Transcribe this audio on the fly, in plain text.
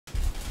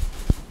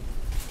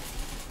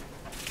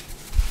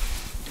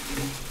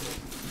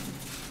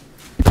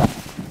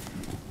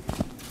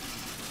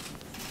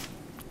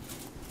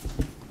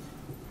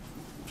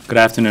Good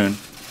afternoon.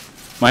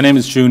 My name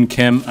is Joon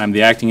Kim. I'm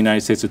the acting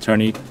United States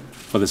Attorney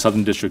for the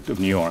Southern District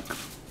of New York.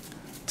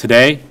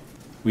 Today,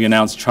 we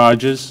announce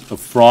charges of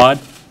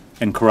fraud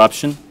and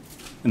corruption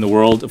in the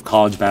world of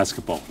college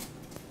basketball.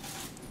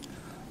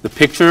 The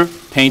picture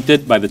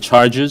painted by the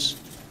charges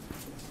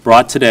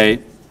brought today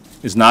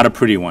is not a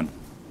pretty one.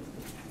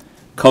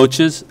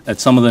 Coaches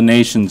at some of the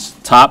nation's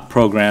top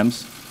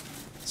programs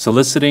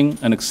soliciting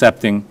and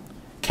accepting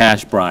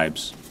cash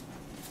bribes.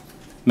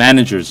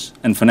 Managers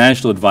and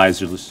financial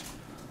advisors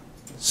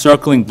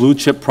circling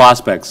blue-chip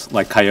prospects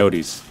like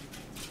coyotes,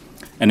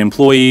 and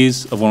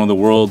employees of one of the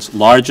world's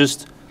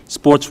largest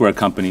sportswear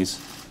companies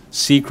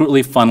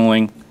secretly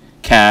funneling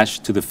cash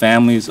to the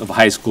families of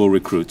high school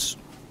recruits.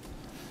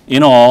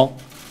 In all,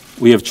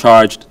 we have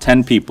charged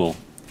 10 people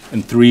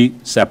in 3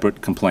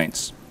 separate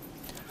complaints.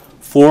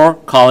 4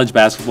 college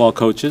basketball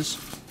coaches,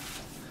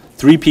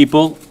 3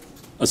 people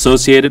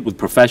associated with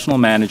professional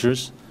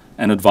managers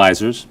and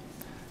advisors,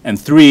 and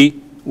 3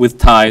 with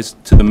ties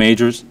to the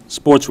major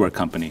sportswear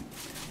company,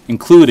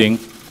 including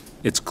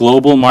its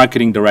global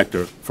marketing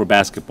director for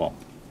basketball.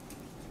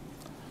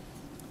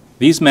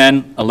 These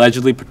men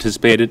allegedly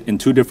participated in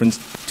two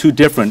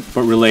different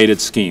but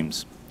related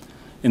schemes.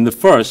 In the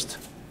first,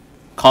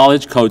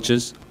 college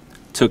coaches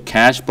took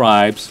cash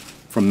bribes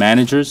from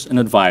managers and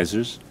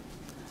advisors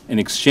in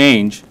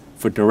exchange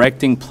for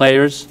directing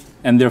players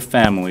and their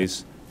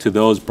families to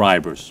those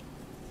bribers.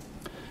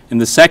 In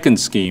the second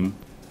scheme,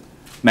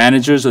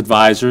 managers,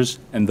 advisors,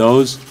 and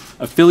those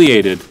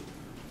affiliated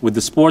with the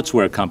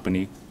sportswear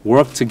company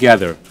worked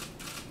together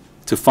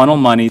to funnel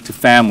money to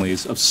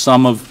families of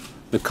some of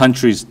the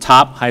country's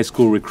top high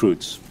school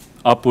recruits,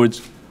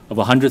 upwards of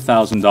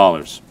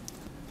 $100,000,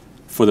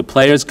 for the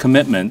players'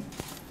 commitment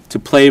to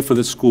play for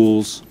the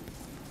schools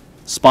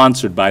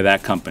sponsored by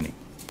that company.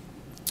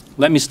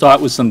 Let me start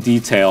with some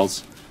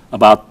details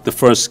about the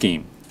first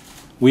scheme.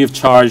 We have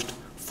charged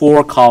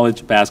 4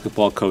 college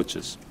basketball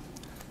coaches: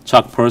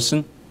 Chuck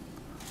Person,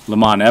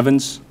 Lamont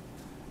Evans,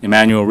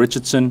 Emmanuel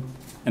Richardson,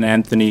 and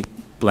Anthony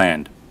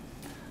Bland.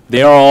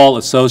 They are all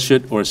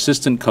associate or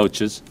assistant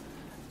coaches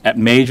at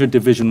major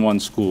Division I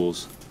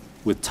schools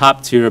with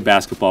top-tier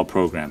basketball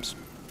programs.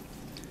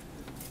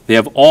 They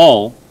have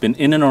all been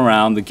in and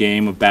around the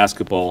game of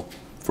basketball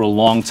for a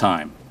long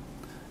time,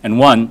 and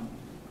one,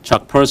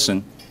 Chuck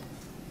Person,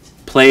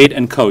 played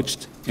and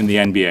coached in the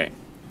NBA.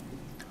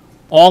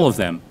 All of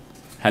them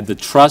had the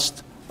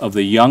trust of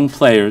the young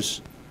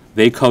players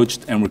they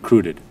coached and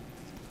recruited.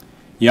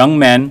 Young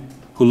men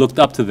who looked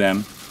up to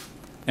them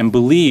and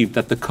believed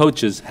that the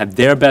coaches had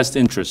their best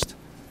interest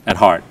at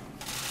heart.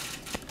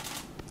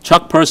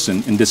 Chuck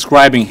Person, in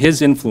describing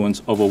his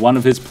influence over one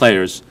of his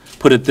players,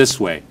 put it this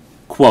way,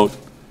 quote,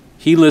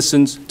 "He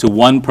listens to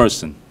one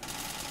person.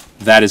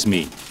 That is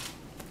me."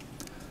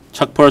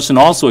 Chuck Person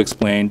also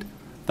explained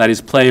that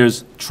his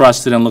players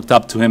trusted and looked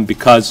up to him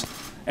because,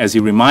 as he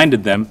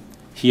reminded them,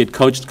 he had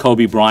coached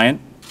Kobe Bryant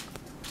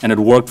and had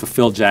worked for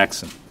Phil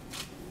Jackson.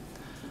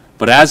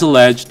 But as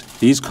alleged,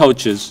 these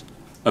coaches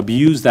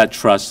abused that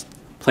trust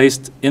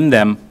placed in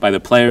them by the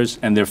players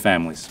and their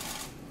families,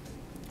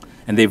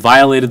 and they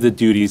violated the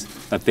duties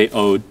that they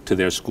owed to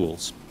their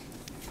schools.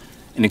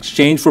 In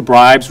exchange for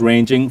bribes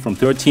ranging from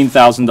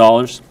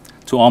 $13,000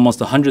 to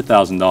almost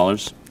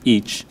 $100,000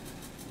 each,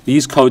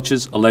 these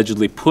coaches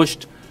allegedly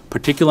pushed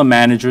particular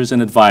managers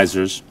and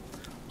advisors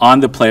on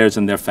the players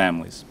and their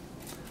families.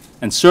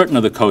 And certain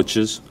of the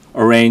coaches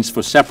arranged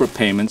for separate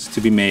payments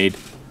to be made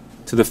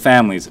to the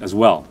families as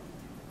well.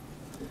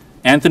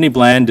 Anthony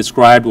Bland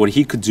described what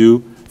he could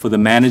do for the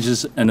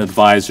managers and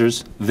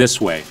advisors this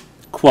way,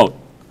 quote,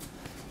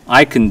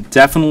 "I can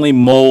definitely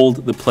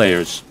mold the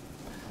players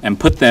and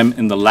put them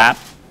in the lap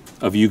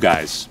of you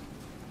guys."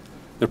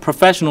 The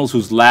professionals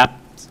whose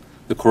lap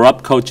the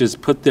corrupt coaches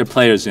put their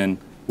players in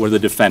were the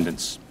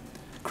defendants: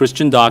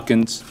 Christian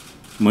Dawkins,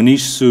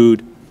 Munish Sood,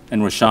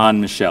 and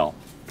Rashawn Michelle.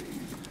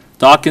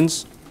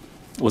 Dawkins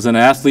was an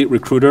athlete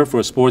recruiter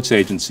for a sports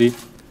agency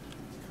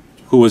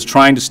who was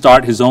trying to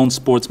start his own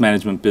sports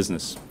management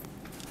business.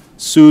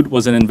 Sood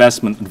was an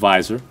investment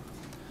advisor,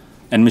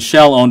 and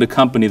Michelle owned a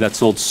company that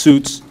sold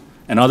suits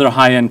and other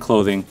high-end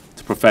clothing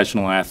to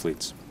professional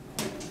athletes.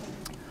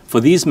 For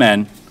these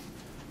men,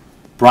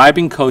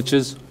 bribing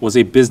coaches was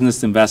a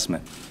business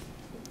investment.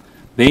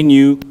 They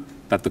knew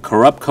that the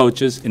corrupt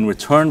coaches, in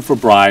return for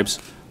bribes,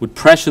 would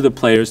pressure the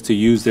players to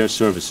use their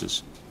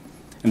services.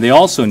 And they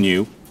also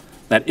knew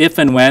that if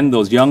and when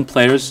those young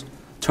players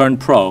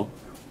turned pro,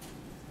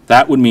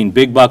 that would mean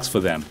big bucks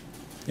for them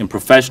in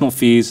professional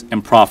fees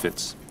and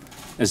profits.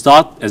 As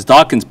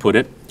Dawkins put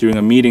it during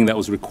a meeting that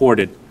was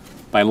recorded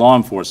by law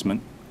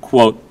enforcement,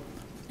 quote,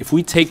 "If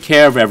we take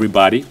care of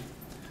everybody,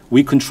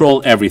 we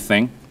control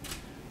everything,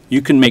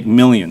 you can make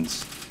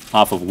millions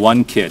off of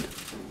one kid."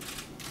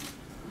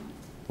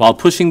 While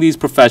pushing these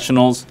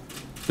professionals,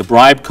 the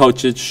bribe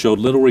coaches showed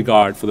little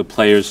regard for the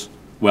players'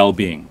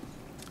 well-being.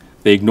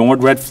 They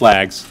ignored red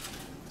flags,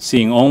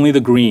 seeing only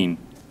the green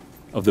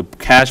of the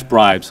cash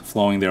bribes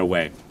flowing their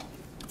way.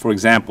 For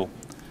example,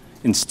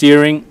 in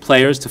steering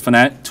players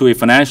to a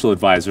financial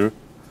advisor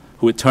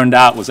who it turned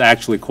out was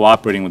actually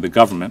cooperating with the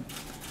government,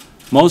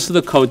 most of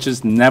the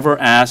coaches never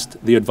asked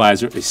the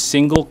advisor a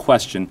single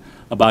question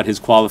about his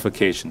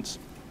qualifications,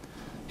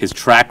 his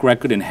track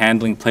record in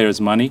handling players'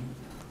 money,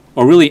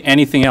 or really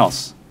anything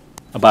else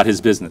about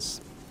his business.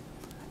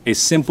 A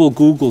simple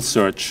Google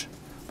search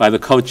by the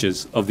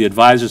coaches of the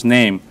advisor's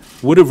name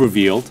would have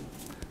revealed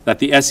that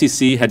the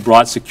SEC had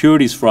brought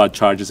securities fraud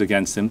charges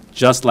against him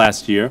just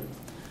last year,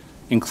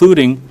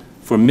 including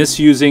for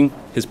misusing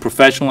his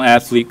professional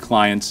athlete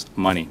clients'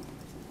 money.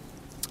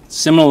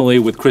 Similarly,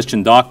 with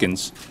Christian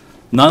Dawkins,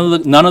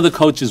 none of the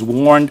coaches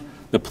warned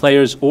the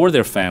players or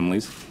their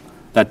families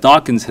that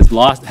Dawkins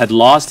had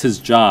lost his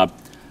job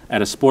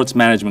at a sports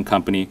management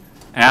company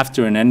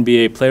after an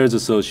NBA Players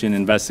Association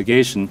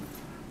investigation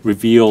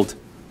revealed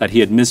that he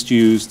had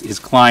misused his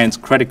client's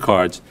credit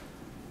card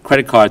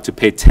to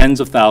pay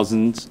tens of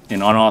thousands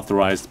in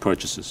unauthorized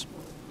purchases.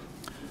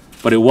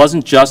 But it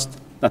wasn't just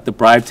that the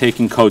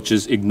bribe-taking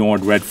coaches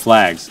ignored red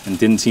flags and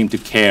didn't seem to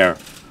care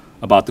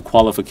about the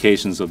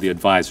qualifications of the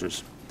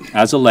advisors.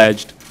 As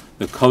alleged,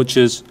 the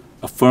coaches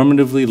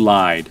affirmatively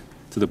lied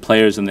to the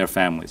players and their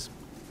families.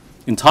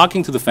 In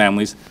talking to the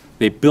families,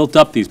 they built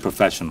up these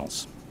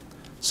professionals,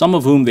 some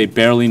of whom they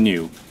barely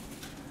knew,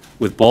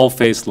 with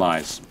bald-faced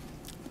lies.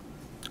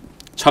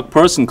 Chuck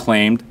Person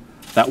claimed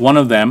that one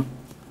of them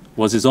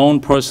was his own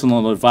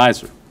personal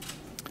advisor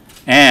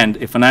and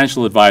a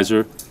financial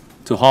advisor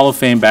to Hall of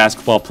Fame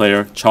basketball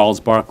player Charles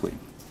Barkley.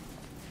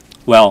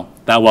 Well,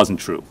 that wasn't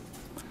true.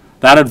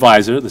 That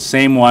advisor, the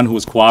same one who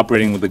was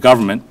cooperating with the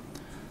government,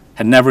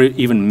 had never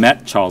even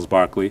met Charles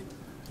Barkley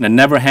and had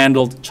never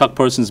handled Chuck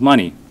Person's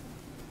money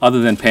other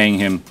than paying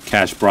him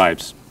cash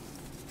bribes.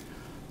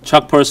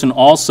 Chuck Person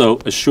also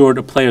assured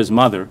a player's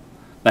mother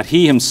that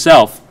he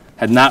himself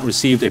had not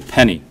received a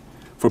penny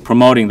for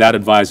promoting that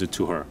advisor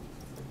to her.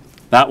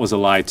 That was a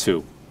lie,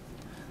 too.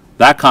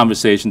 That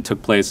conversation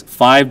took place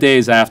 5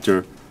 days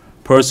after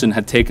Person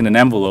had taken an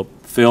envelope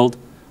filled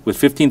with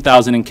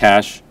 $15,000 in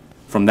cash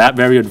from that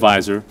very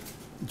advisor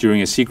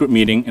during a secret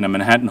meeting in a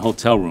Manhattan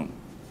hotel room.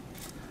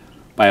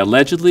 By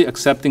allegedly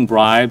accepting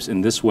bribes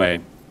in this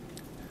way,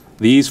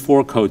 these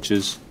four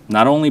coaches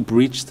not only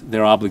breached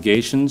their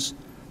obligations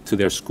to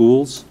their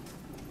schools,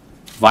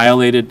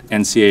 violated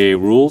NCAA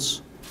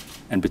rules,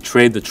 and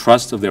betrayed the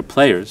trust of their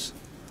players,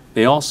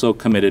 they also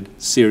committed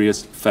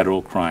serious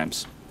federal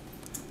crimes,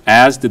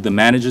 as did the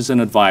managers and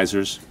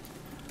advisors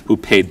who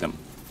paid them.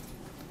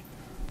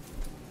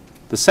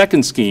 The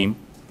second scheme,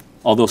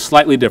 although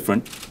slightly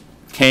different,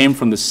 came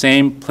from the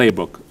same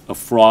playbook of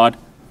fraud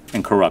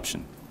and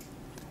corruption.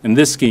 In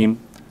this scheme,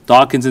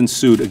 Dawkins and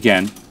Sood,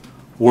 again,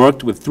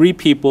 worked with three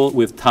people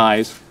with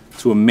ties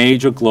to a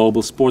major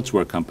global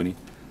sportswear company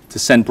to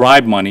send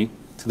bribe money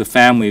to the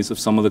families of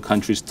some of the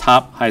country's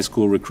top high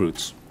school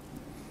recruits.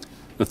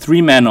 The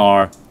three men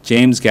are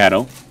James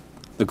Gatto,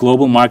 the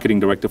global marketing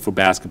director for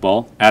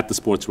basketball at the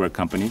sportswear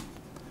company,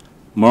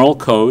 Merle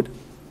Code,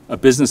 a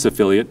business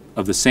affiliate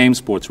of the same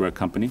sportswear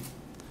company,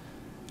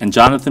 and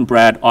Jonathan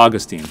Brad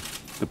Augustine,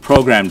 the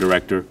program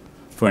director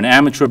for an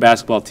amateur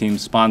basketball team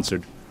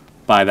sponsored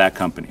by that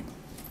company.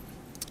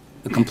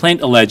 The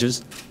complaint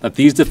alleges that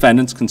these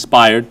defendants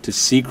conspired to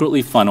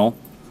secretly funnel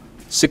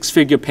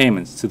six-figure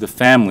payments to the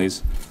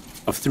families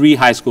of three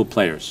high school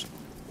players.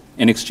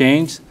 In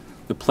exchange,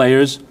 the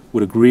players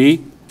would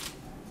agree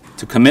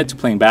to commit to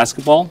playing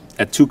basketball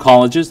at two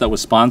colleges that were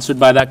sponsored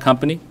by that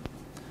company,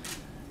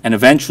 and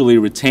eventually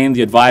retain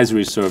the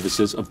advisory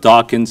services of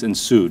Dawkins and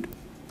Sood,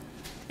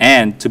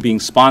 and to being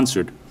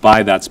sponsored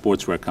by that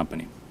sportswear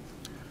company.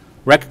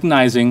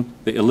 Recognizing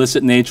the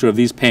illicit nature of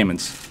these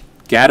payments,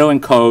 Gatto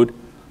and Code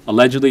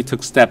allegedly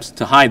took steps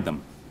to hide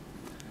them.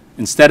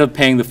 Instead of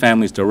paying the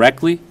families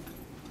directly,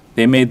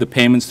 they made the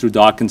payments through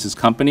Dawkins'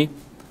 company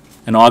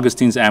and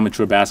Augustine's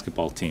amateur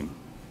basketball team.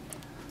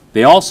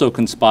 They also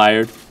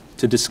conspired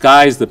to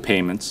disguise the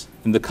payments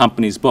in the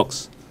company's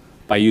books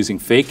by using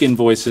fake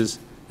invoices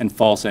and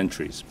false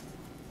entries.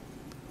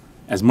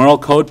 As Merle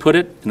Code put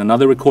it in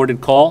another recorded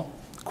call,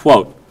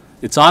 quote,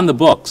 "It's on the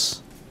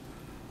books,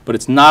 but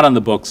it's not on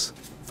the books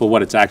for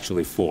what it's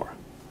actually for,"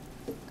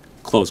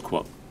 close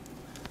quote.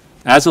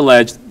 As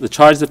alleged, the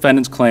charged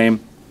defendants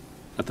claim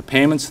that the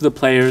payments to the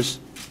players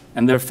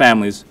and their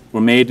families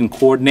were made in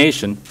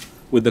coordination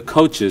with the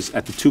coaches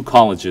at the two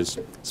colleges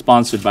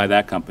sponsored by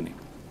that company.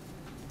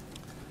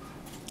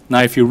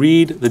 Now, if you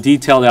read the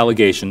detailed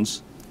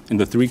allegations in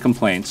the three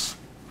complaints,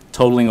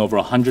 totaling over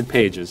 100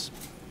 pages,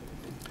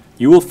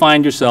 you will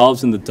find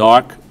yourselves in the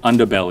dark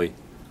underbelly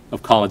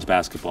of college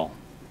basketball.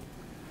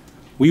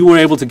 We were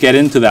able to get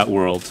into that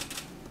world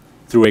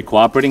through a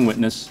cooperating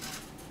witness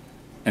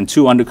and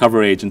two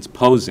undercover agents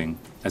posing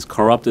as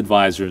corrupt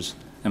advisors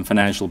and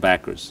financial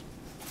backers.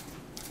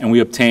 And we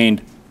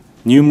obtained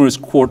numerous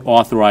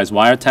court-authorized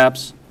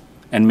wiretaps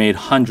and made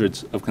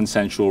hundreds of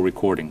consensual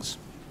recordings.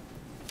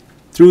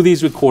 Through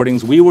these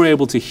recordings, we were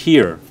able to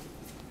hear,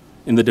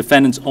 in the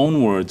defendant's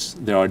own words,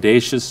 their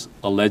audacious,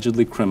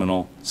 allegedly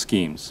criminal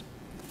schemes.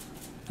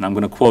 And I'm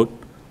going to quote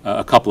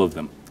a couple of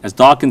them. As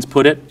Dawkins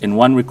put it in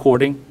one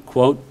recording,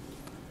 quote,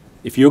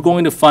 "If you're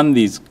going to fund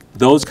these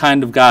those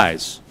kind of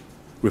guys,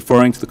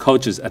 referring to the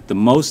coaches at the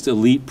most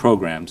elite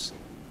programs,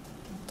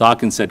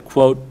 Dawkins said,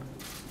 quote,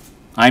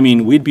 "I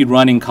mean, we'd be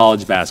running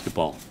college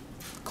basketball,"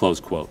 close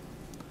quote.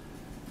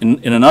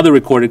 In another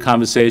recorded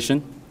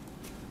conversation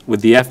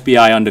with the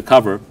FBI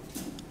undercover,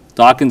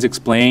 Dawkins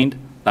explained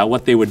that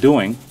what they were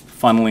doing,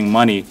 funneling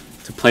money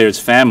to players'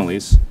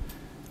 families,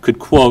 could,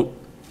 quote,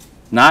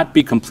 "not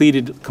be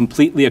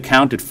completely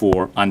accounted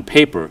for on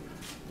paper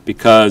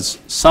because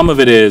some of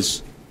it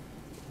is,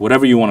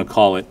 whatever you want to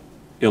call it,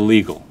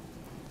 illegal,"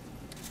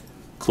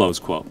 close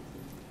quote.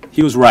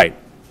 He was right.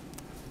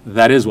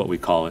 That is what we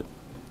call it,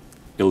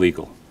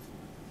 illegal.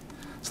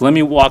 So let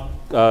me walk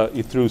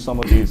you through some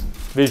of these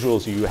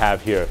visuals you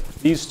have here.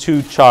 These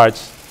two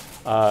charts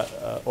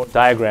or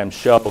diagrams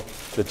show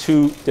the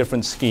two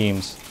different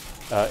schemes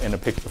in a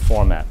picture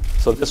format.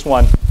 So this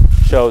one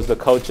shows the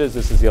coaches.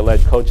 This is the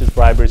alleged coaches'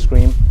 bribery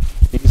scheme.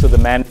 These are the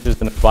managers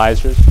and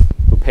advisors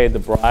who paid the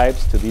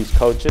bribes to these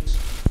coaches,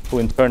 who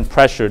in turn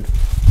pressured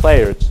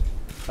players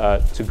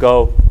to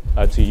go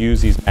to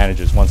use these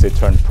managers once they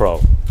turned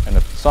pro.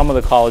 And some of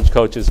the college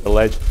coaches are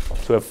alleged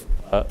to have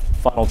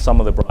funneled some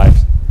of the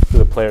bribes to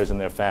the players and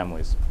their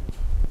families.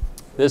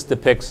 This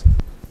depicts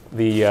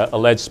the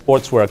alleged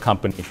sportswear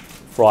company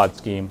fraud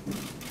scheme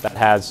that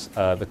has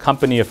the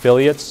company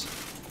affiliates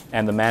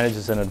and the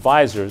managers and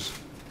advisors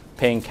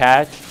paying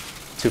cash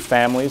to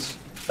families,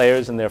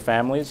 players and their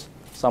families,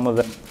 some of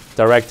them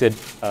directed,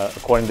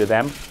 according to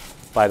them,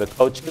 by the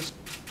coaches.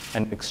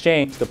 And in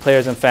exchange, the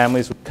players and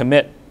families would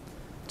commit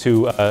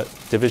to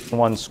Division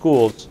I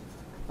schools.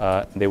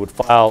 They would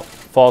file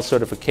false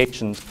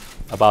certifications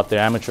about their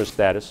amateur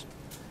status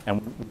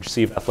and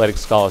receive athletic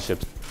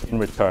scholarships in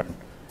return.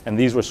 And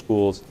these were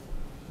schools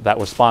that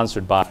were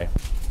sponsored by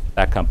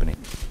that company.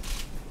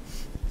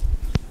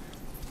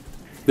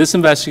 This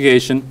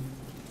investigation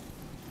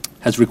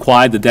has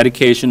required the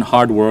dedication,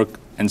 hard work,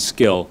 and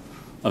skill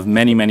of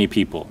many, many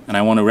people, and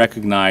I want to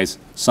recognize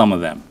some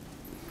of them.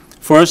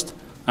 First,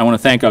 I want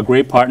to thank our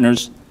great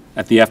partners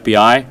at the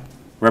FBI,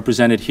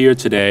 represented here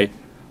today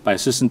by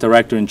Assistant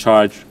Director in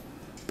Charge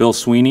Bill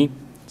Sweeney,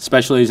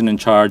 Special Agent in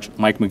Charge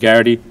Mike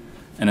McGarity,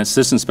 and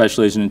Assistant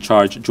Special Agent in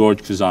Charge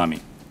George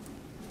Kuzami.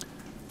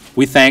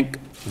 We thank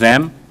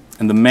them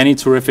and the many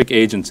terrific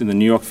agents in the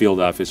New York field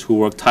office who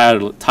worked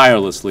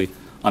tirelessly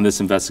on this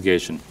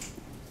investigation.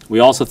 We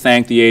also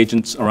thank the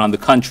agents around the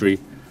country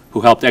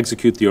who helped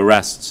execute the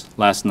arrests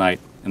last night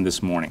and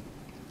this morning.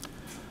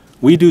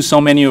 We do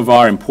so many of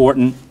our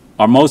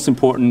most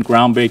important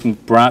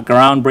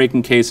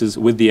groundbreaking cases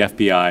with the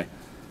FBI,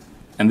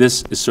 and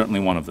this is certainly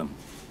one of them.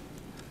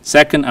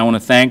 Second, I want to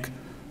thank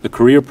the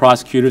career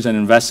prosecutors and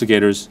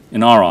investigators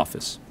in our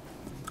office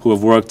who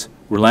have worked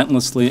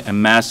relentlessly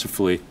and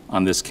masterfully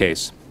on this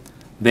case.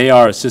 They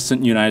are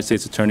Assistant United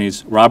States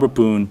Attorneys Robert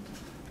Boone,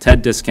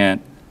 Ted Discant,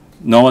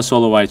 Noah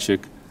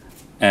Solowychik,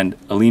 and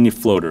Alini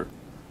Floater,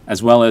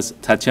 as well as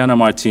Tatiana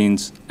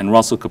Martins and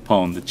Russell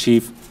Capone, the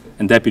Chief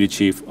and Deputy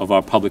Chief of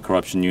our Public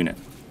Corruption Unit.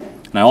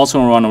 And I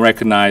also want to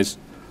recognize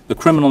the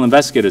criminal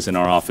investigators in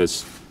our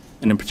office,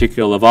 and in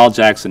particular Laval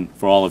Jackson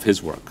for all of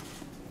his work.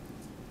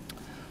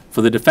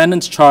 For the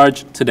defendants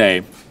charged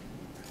today,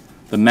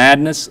 the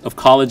madness of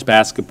college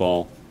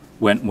basketball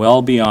went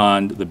well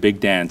beyond the big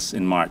dance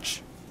in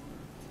March.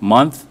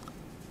 Month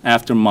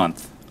after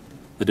month,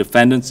 the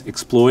defendants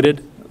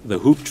exploited the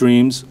hoop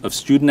dreams of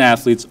student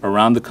athletes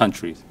around the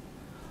country,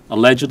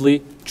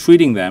 allegedly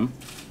treating them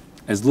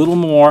as little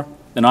more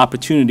than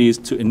opportunities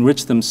to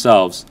enrich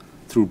themselves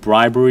through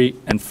bribery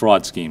and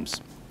fraud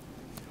schemes.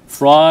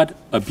 Fraud,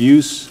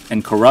 abuse,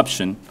 and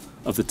corruption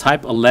of the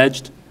type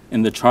alleged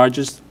in the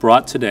charges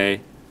brought today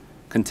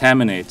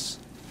contaminates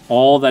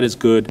all that is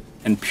good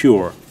and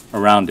pure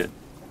around it,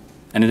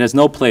 and it has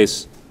no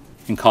place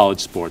in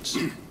college sports.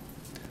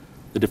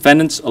 The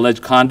defendants'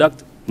 alleged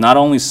conduct not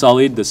only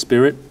sullied the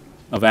spirit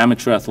of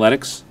amateur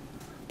athletics,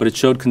 but it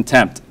showed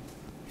contempt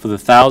for the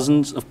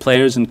thousands of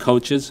players and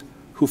coaches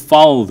who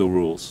follow the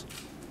rules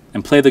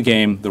and play the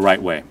game the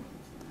right way.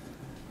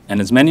 And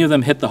as many of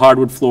them hit the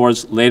hardwood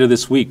floors later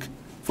this week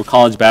for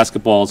college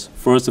basketball's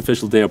first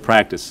official day of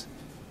practice,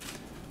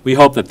 we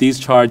hope that these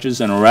charges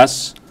and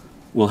arrests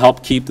will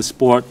help keep the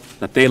sport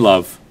that they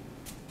love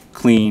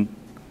clean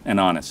and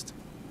honest.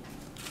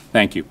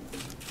 Thank you.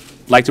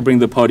 I'd like to bring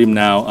to the podium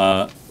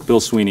now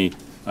Bill Sweeney,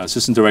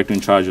 Assistant Director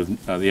in charge of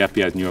the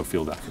FBI's New York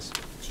field office.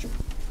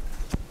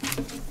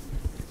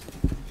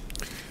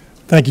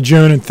 Thank you,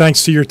 Joon, and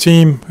thanks to your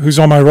team who's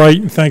on my right,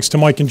 and thanks to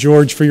Mike and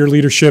George for your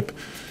leadership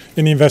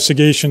in the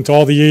investigation, to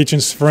all the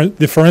agents,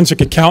 the forensic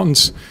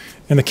accountants,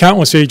 and the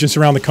countless agents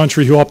around the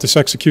country who helped us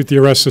execute the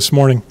arrest this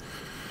morning.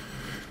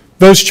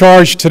 Those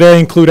charged today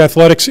include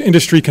athletics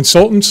industry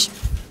consultants,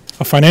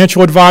 a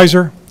financial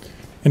advisor,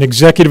 an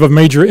executive of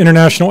major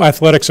international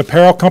athletics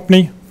apparel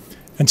company,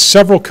 and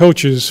several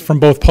coaches from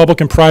both public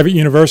and private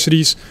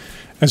universities,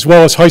 as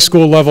well as high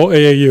school level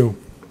AAU.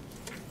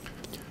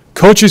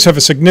 Coaches have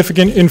a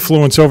significant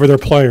influence over their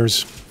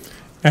players,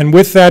 and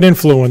with that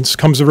influence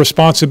comes a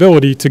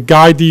responsibility to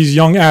guide these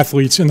young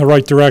athletes in the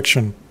right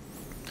direction.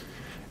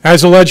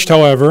 As alleged,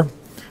 however,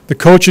 The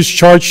coaches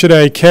charged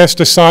today cast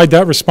aside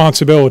that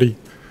responsibility,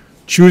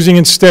 choosing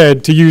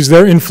instead to use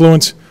their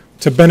influence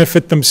to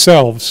benefit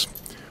themselves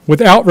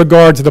without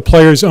regard to the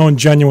players' own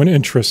genuine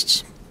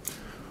interests.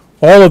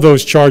 All of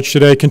those charged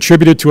today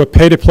contributed to a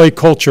pay-to-play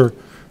culture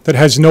that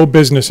has no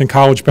business in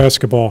college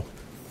basketball.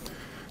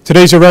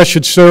 Today's arrest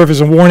should serve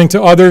as a warning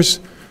to others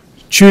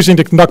choosing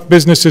to conduct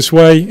business this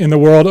way in the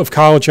world of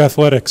college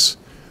athletics.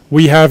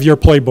 We have your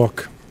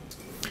playbook.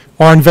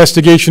 Our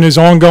investigation is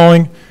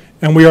ongoing,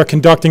 and we are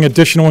conducting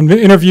additional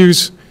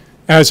interviews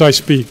as I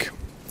speak.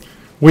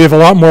 We have a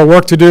lot more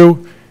work to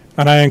do,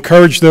 and I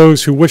encourage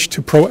those who wish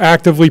to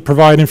proactively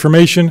provide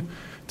information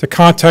to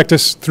contact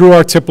us through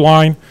our tip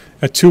line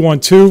at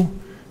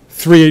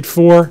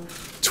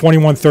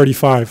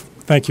 212-384-2135.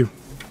 Thank you.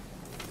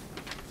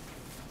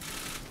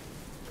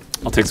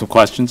 I'll take some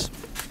questions.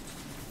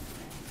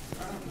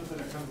 I don't know that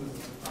it comes as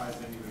a surprise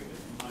anyway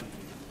that money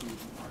is a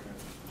huge part of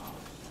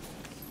college sports.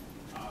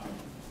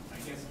 I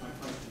guess my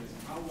question is,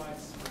 how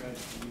widespread do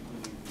you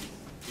believe this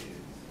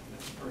is?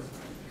 That's the first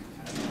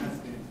question.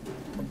 Has been.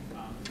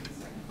 The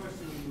second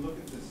question, when you look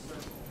at this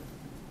circle,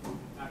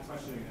 not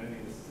questioning that any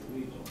of this is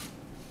illegal,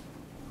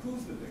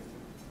 who's the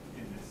victim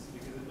in this?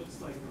 Because it looks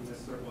like from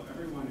this circle,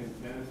 everyone is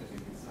benefiting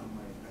in some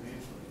way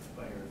financially,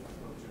 players,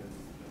 coaches,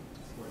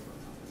 sports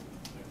companies,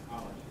 like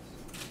colleges.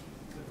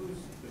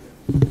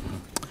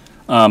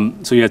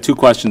 So you had two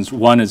questions.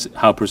 One is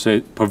how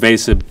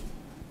pervasive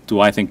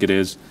do I think it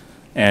is,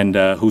 and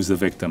who's the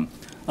victim.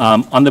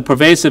 On the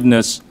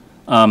pervasiveness,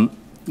 I'm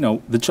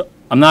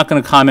not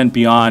going to comment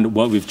beyond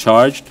what we've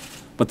charged,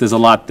 but there's a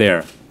lot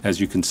there,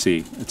 as you can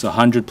see. It's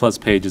 100+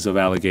 pages of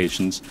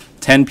allegations.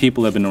 10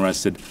 people have been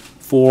arrested,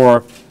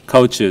 4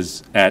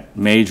 coaches at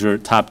major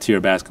top-tier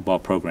basketball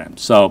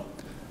programs. So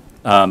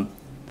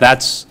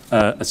that's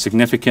a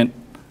significant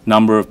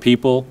number of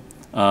people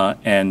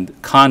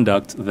and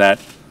conduct that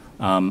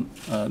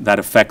that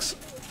affects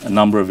a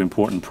number of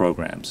important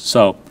programs.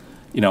 So,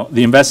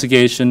 the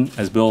investigation,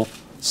 as Bill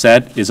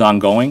said, is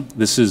ongoing.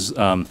 This is,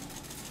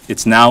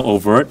 it's now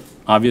overt,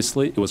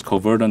 obviously. It was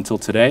covert until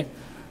today,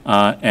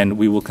 and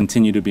we will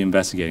continue to be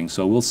investigating.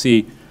 So we'll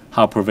see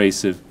how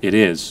pervasive it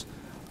is.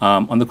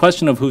 On the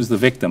question of who's the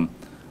victim,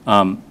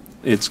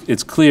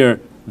 it's clear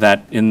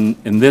that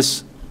in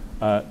this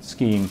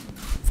scheme,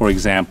 for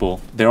example,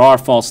 there are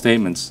false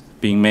statements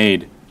being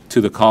made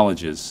to the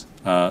colleges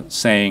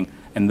saying,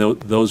 and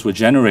those were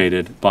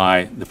generated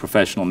by the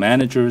professional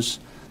managers,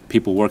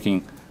 people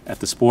working at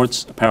the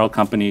sports apparel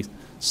company,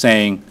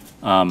 saying,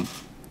 we're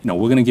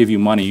going to give you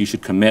money, you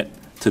should commit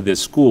to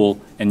this school,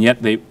 and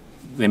yet they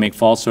make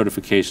false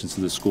certifications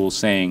to the school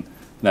saying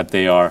that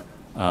they are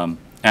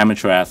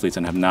amateur athletes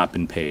and have not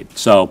been paid.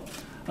 So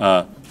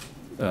the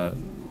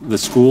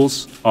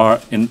schools are,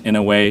 in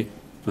a way,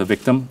 the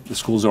victim. The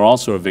schools are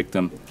also a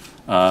victim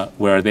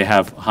where they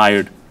have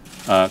hired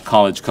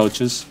college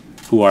coaches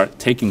who are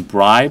taking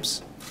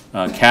bribes,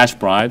 cash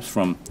bribes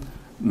from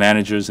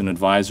managers and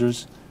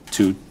advisors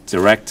to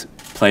direct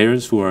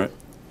players who are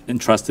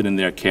entrusted in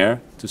their care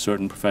to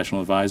certain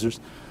professional advisors.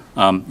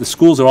 The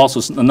schools are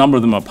also, a number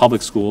of them are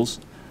public schools,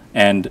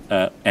 and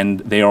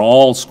they are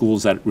all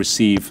schools that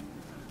receive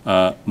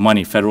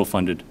money, federal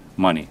funded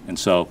money. And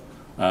so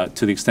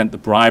to the extent the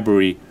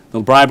bribery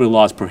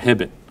laws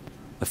prohibit,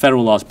 the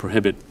federal laws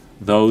prohibit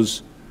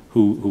those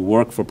who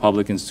work for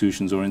public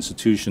institutions or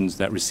institutions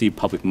that receive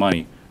public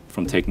money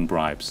from taking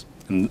bribes.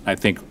 And I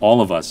think all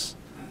of us,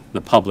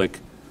 the public,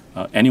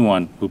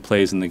 anyone who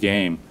plays in the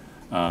game,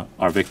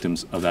 are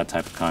victims of that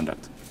type of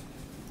conduct.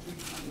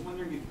 I'm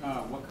wondering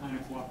what kind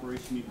of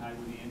cooperation you've had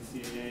with the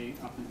NCAA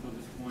up until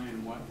this point,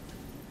 and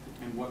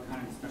what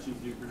kind of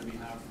discussions you're going to be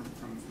having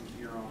from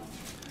here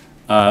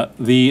on.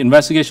 The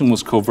investigation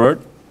was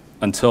covert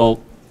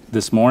until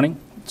this morning,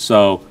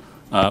 so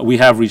we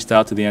have reached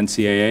out to the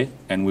NCAA,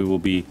 and we will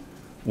be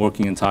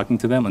working and talking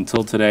to them.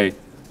 Until today,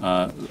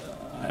 I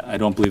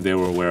don't believe they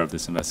were aware of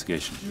this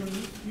investigation. Joon,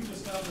 you've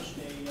established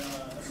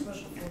a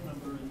special phone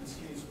number in this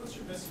case. What's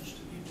your message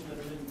to people that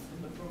are in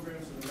the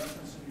programs that are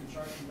referenced in your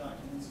charging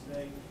documents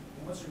today?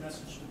 And what's your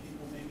message to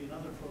people maybe in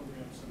other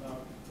programs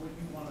about what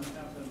you want to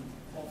have them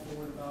call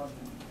forward about,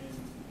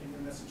 and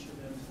your message to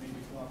them to maybe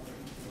cooperate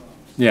with your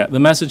office? Yeah,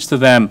 the message to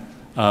them,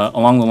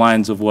 along the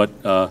lines of what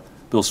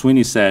Bill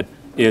Sweeney said,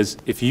 is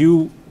if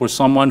you were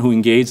someone who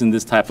engaged in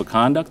this type of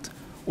conduct,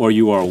 or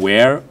you are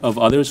aware of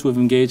others who have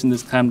engaged in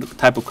this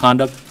type of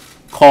conduct,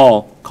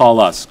 call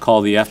us. Call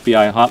the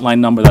FBI hotline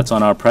number that's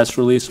on our press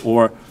release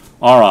or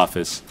our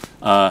office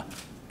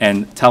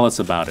and tell us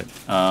about it.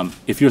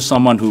 If you're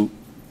someone who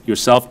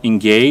yourself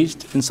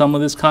engaged in some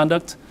of this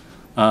conduct,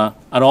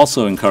 I'd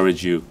also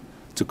encourage you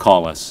to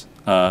call us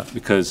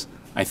because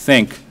I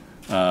think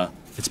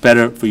it's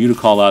better for you to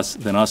call us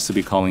than us to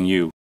be calling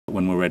you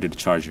when we're ready to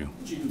charge you.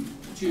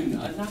 Joon,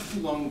 not too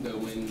long ago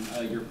when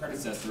your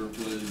predecessor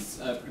was,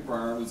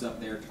 Preet was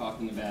up there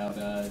talking about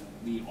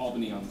the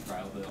Albany on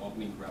trial, the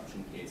Albany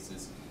corruption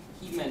cases,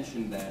 he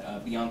mentioned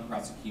that beyond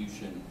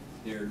prosecution,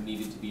 there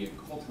needed to be a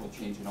cultural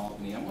change in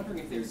Albany. I'm wondering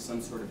if there's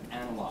some sort of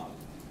analog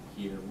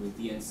here with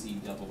the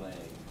NCAA,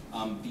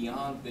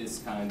 beyond this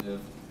kind of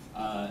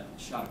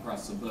shot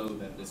across the bow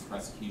that this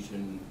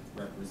prosecution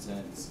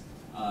represents.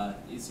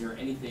 Is there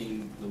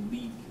anything the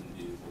league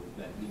can do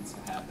that needs to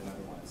happen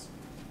otherwise?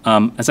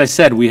 As I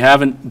said, we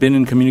haven't been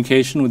in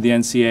communication with the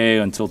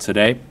NCAA until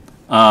today.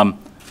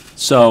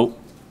 So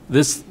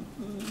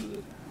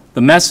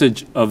the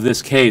message of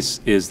this case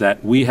is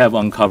that we have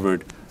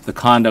uncovered the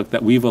conduct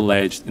that we've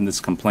alleged in this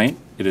complaint.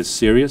 It is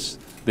serious.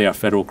 They are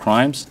federal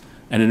crimes,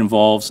 and it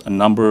involves a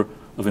number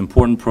of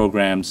important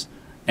programs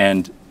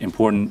and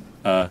important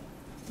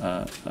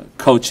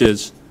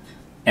coaches.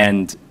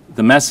 And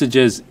the message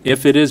is,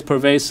 if it is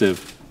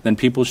pervasive, then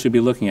people should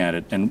be looking at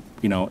it. And,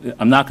 you know,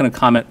 I'm not going to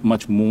comment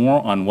much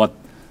more on what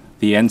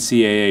the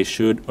NCAA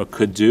should or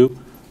could do.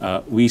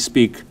 We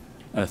speak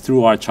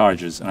through our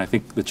charges, and I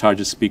think the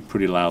charges speak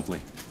pretty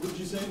loudly. Would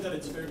you say that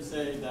it's fair to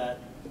say that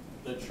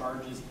the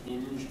charges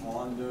hinge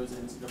on those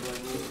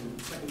NCAA rules?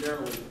 And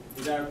secondarily,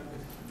 without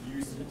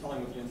you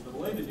telling what the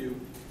NCAA to do,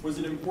 was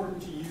it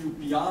important to you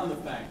beyond the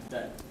fact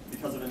that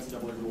because of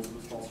NCAA rules it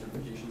was false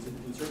certifications,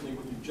 and certainly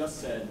what you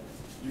just said,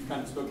 you've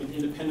kind of spoken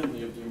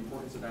independently of the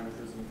importance of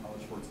amateurism in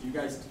college sports. Do you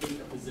guys take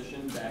a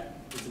position that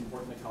it's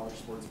important that college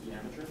sports be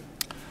amateur?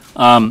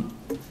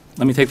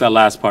 Let me take that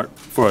last part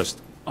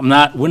first.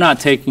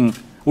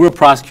 We're a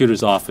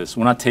prosecutor's office.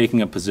 We're not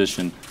taking a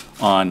position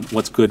on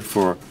what's good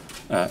for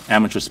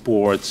amateur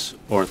sports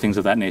or things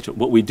of that nature.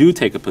 What we do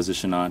take a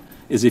position on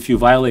is if you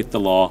violate the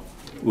law,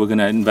 we're going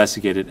to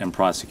investigate it and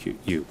prosecute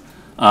you.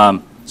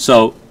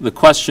 So the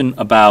question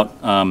about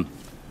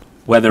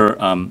whether,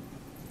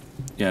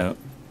 you know,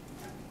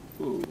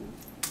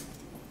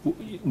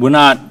 we're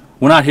not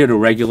here to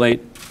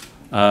regulate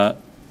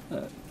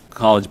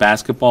college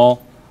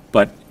basketball,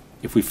 but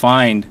if we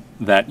find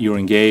that you're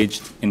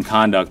engaged in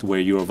conduct where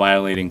you are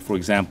violating, for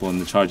example, in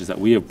the charges that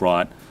we have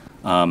brought,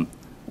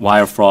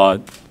 wire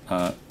fraud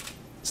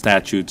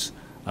statutes,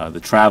 the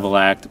Travel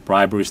Act,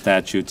 bribery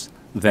statutes,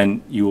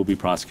 then you will be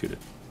prosecuted.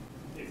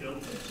 Hey, Bill,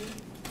 Bill,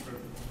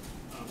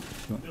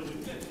 when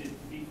you guys did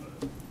FIFA,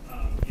 the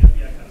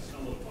FBI kind of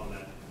stumbled upon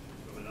that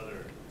from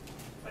another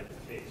type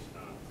of case.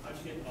 How'd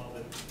you get involved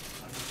in,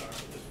 how'd you start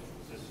with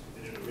this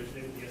one? Did it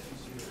originate with the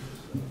SEC or was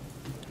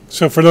this?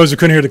 So for those who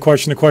couldn't hear the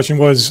question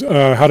was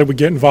how did we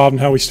get involved and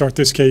how we start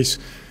this case?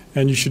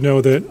 And you should know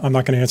that I'm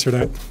not going to answer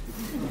that.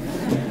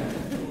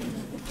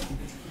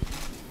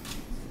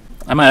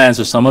 I might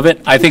answer some of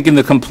it. I think in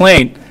the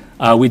complaint,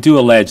 we do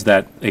allege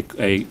that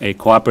a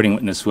cooperating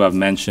witness who I've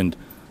mentioned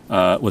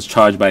was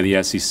charged by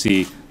the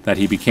SEC, that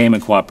he became a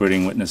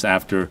cooperating witness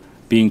after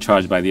being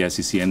charged by the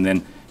SEC, and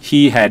then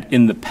he had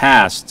in the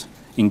past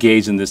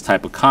engaged in this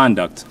type of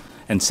conduct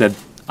and said,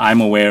 I'm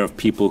aware of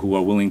people who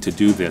are willing to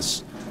do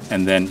this,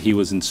 and then he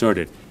was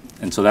inserted.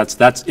 And so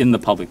that's in the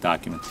public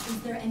documents. Is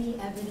there any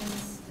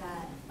evidence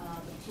that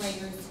the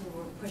players who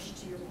were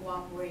pushed to your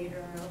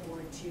cooperator or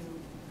to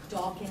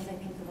Dawkins, I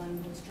think the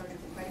one who was charged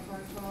with credit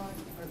card fraud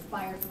or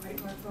fired for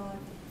credit card fraud,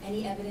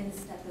 any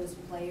evidence that those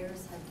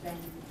players have been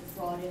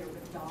defrauded or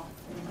ripped off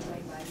in any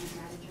way by these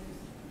managers?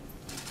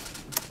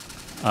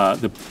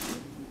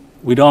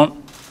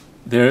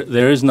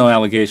 There is no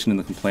allegation in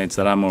the complaints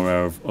that I'm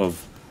aware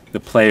of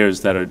the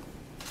players that are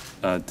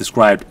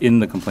described in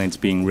the complaints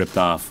being ripped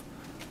off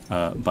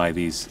by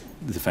these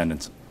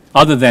defendants,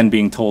 other than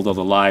being told all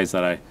the lies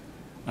that I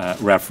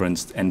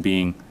referenced and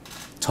being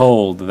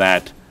told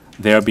that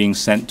they're being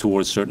sent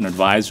towards certain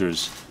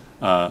advisors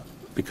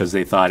because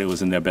they thought it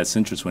was in their best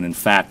interest, when in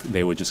fact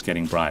they were just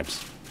getting bribes.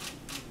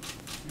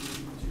 To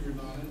your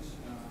knowledge,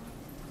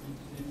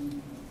 any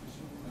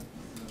official at the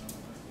basketball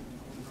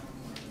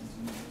program or at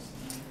the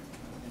university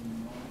have any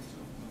knowledge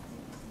of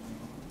what's going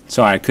on?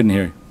 Sorry, I couldn't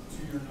hear you. To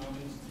your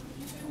knowledge,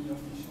 did any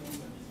officials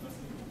at these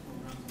basketball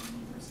programs or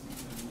universities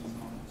have any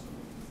knowledge of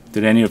what's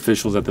Did any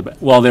officials at the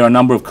well, there are a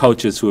number of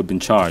coaches who have been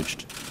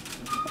charged.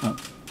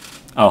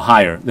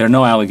 Higher. There are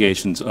no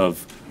allegations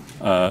of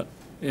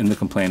in the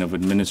complaint of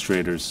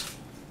administrators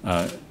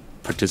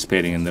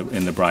participating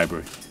in the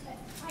bribery.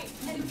 Hi,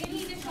 and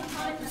any additional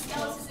comment on the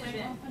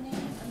decision? Company a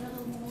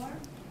little more.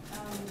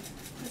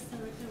 Kristen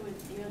Ritter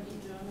with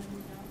AOD Journal.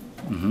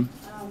 Mm-hmm.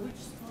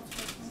 Which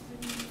sportswear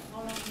company? How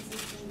long has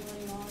this been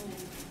going on, and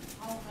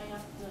how high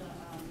up the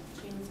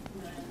chain of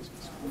command is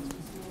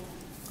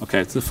this?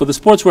 Okay, so for the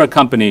sportswear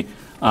company,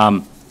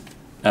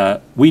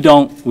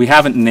 we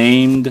haven't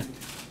named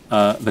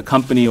the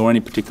company or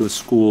any particular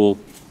school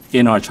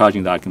in our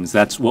charging documents.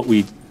 That's what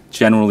we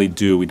generally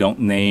do. We don't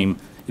name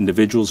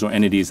individuals or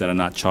entities that are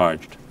not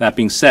charged. That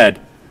being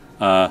said,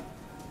 the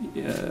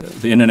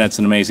internet's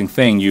an amazing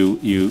thing.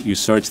 You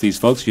search these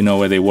folks, you know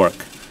where they work.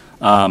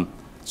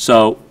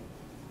 So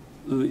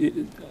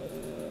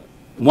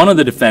one of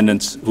the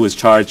defendants who is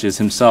charged is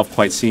himself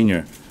quite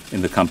senior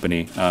in the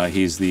company.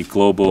 He's the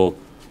global,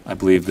 I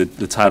believe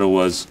the title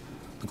was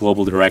the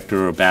global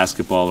director of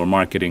basketball or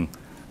marketing,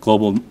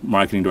 global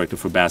marketing director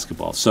for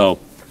basketball. So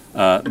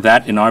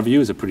that, in our view,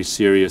 is a pretty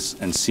serious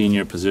and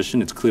senior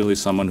position. It's clearly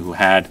someone who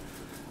had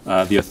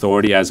the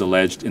authority, as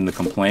alleged in the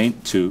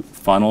complaint, to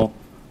funnel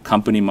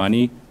company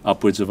money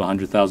upwards of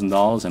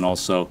 $100,000 and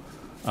also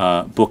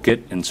book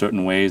it in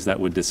certain ways that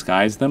would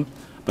disguise them.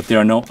 but there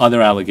are no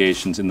other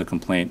allegations in the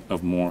complaint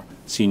of more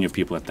senior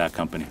people at that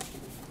company.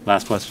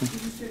 Last question?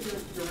 Could you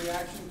just get your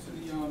reaction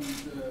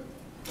to the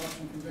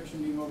corruption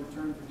conviction being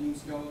overturned for Dean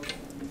Skelos?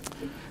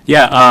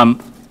 Yeah,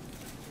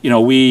 you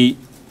know, we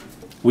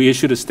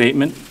issued a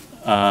statement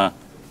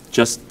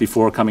just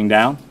before coming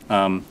down.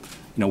 You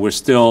know, we're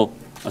still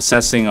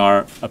assessing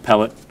our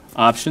appellate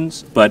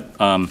options, but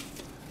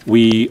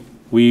we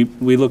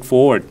look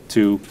forward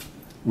to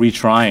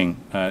retrying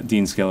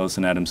Dean Skelos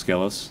and Adam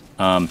Skelos.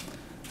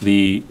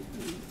 The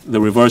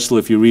reversal,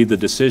 if you read the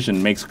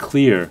decision, makes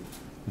clear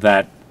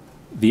that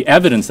the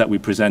evidence that we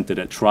presented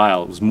at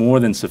trial was more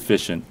than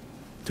sufficient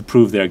to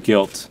prove their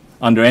guilt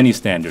under any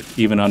standard,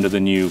 even under the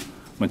new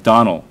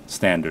McDonnell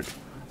standard.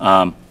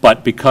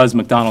 But because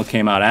McDonnell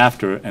came out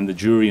after and the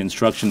jury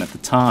instruction at the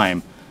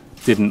time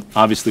didn't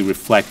obviously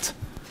reflect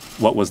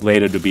what was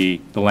later to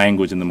be the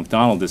language in the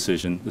McDonnell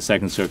decision, the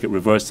Second Circuit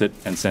reversed it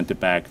and sent it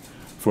back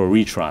for a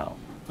retrial.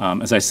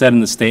 As I said in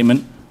the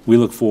statement, we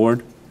look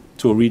forward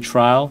to a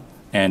retrial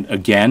and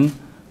again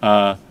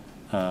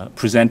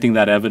presenting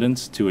that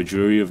evidence to a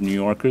jury of New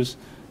Yorkers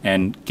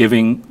and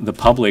giving the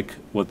public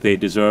what they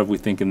deserve, we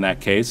think, in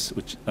that case,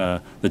 which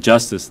the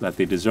justice that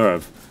they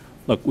deserve.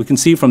 Look, we can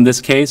see from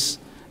this case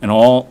and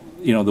all,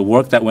 you know, the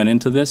work that went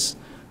into this,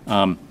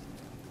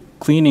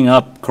 cleaning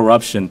up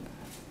corruption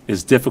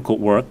is difficult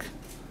work.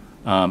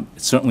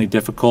 It's certainly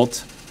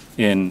difficult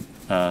in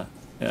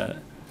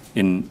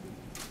New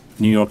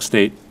York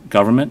State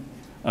government,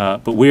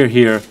 but we're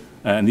here,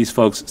 and these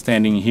folks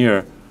standing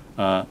here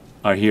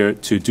are here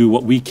to do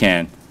what we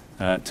can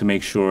to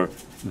make sure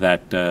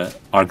that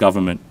our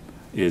government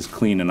is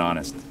clean and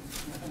honest. And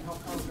how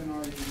confident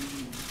are you to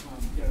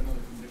get another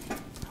conviction?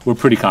 We're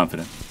pretty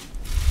confident.